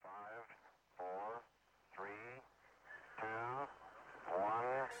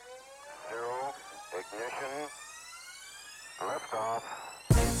Ignition.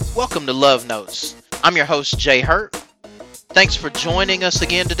 Liftoff. Welcome to Love Notes. I'm your host, Jay Hurt. Thanks for joining us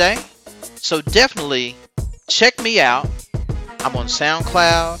again today. So definitely check me out. I'm on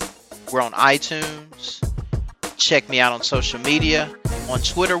SoundCloud. We're on iTunes. Check me out on social media. On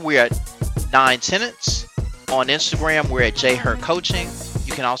Twitter, we're at 9 Tenants. On Instagram, we're at Jay Hurt Coaching.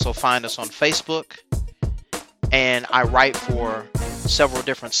 You can also find us on Facebook. And I write for several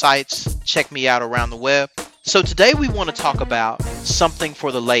different sites. Check me out around the web. So today we want to talk about something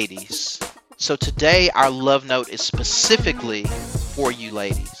for the ladies. So today our love note is specifically for you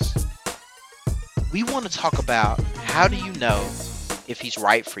ladies. We want to talk about how do you know if he's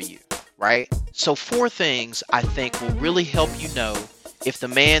right for you, right? So 4 things I think will really help you know if the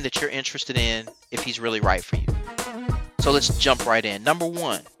man that you're interested in, if he's really right for you. So let's jump right in. Number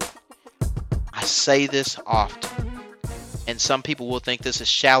 1, I say this often, and some people will think this is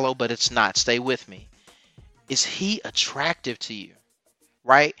shallow, but it's not. Stay with me. Is he attractive to you?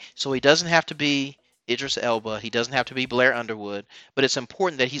 Right? So he doesn't have to be Idris Elba. He doesn't have to be Blair Underwood, but it's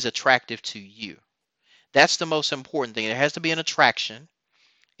important that he's attractive to you. That's the most important thing. There has to be an attraction.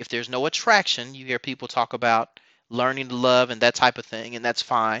 If there's no attraction, you hear people talk about learning to love and that type of thing, and that's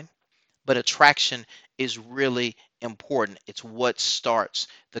fine. But attraction is really important. It's what starts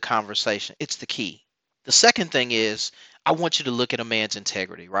the conversation. It's the key. The second thing is, I want you to look at a man's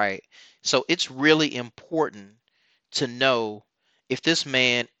integrity, right? So it's really important to know if this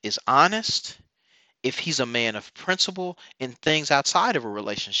man is honest, if he's a man of principle in things outside of a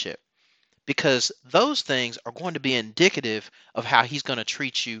relationship, because those things are going to be indicative of how he's going to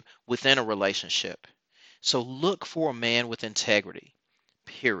treat you within a relationship. So look for a man with integrity,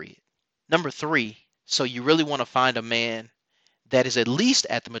 period. Number 3, so you really want to find a man that is at least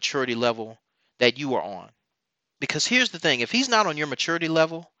at the maturity level that you are on. Because here's the thing, if he's not on your maturity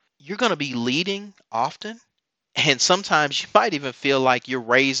level, you're going to be leading often. And sometimes you might even feel like you're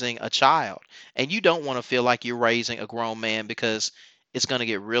raising a child. And you don't want to feel like you're raising a grown man because it's going to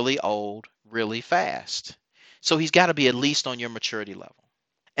get really old really fast. So he's got to be at least on your maturity level.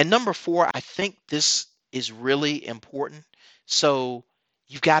 And number 4, I think this is really important. So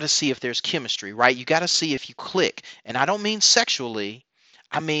you've got to see if there's chemistry, right? You got to see if you click. And I don't mean sexually.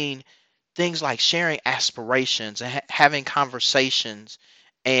 I mean things like sharing aspirations and having conversations,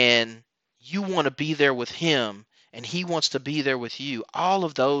 and you want to be there with him and he wants to be there with you. All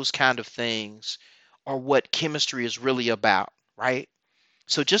of those kind of things are what chemistry is really about, right?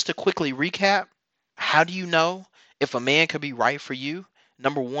 So just to quickly recap, how do you know if a man could be right for you?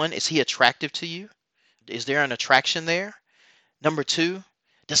 Number 1, is he attractive to you? Is there an attraction there? Number 2,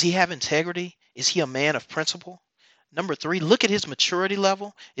 does he have integrity? Is he a man of principle? Number 3, look at his maturity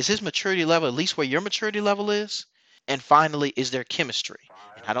level. Is his maturity level at least where your maturity level is? And finally, is there chemistry?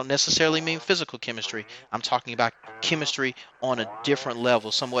 And I don't necessarily mean physical chemistry. I'm talking about chemistry on a different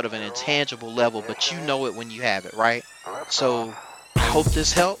level, somewhat of an intangible level, but you know it when you have it, right? So I hope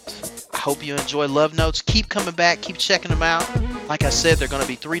this helped. I hope you enjoy Love Notes. Keep coming back. Keep checking them out. Like I said, they're going to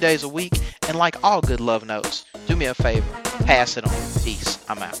be 3 days a week. And like all good Love Notes, do me a favor. Pass it on. Peace.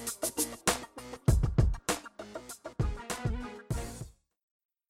 I'm out.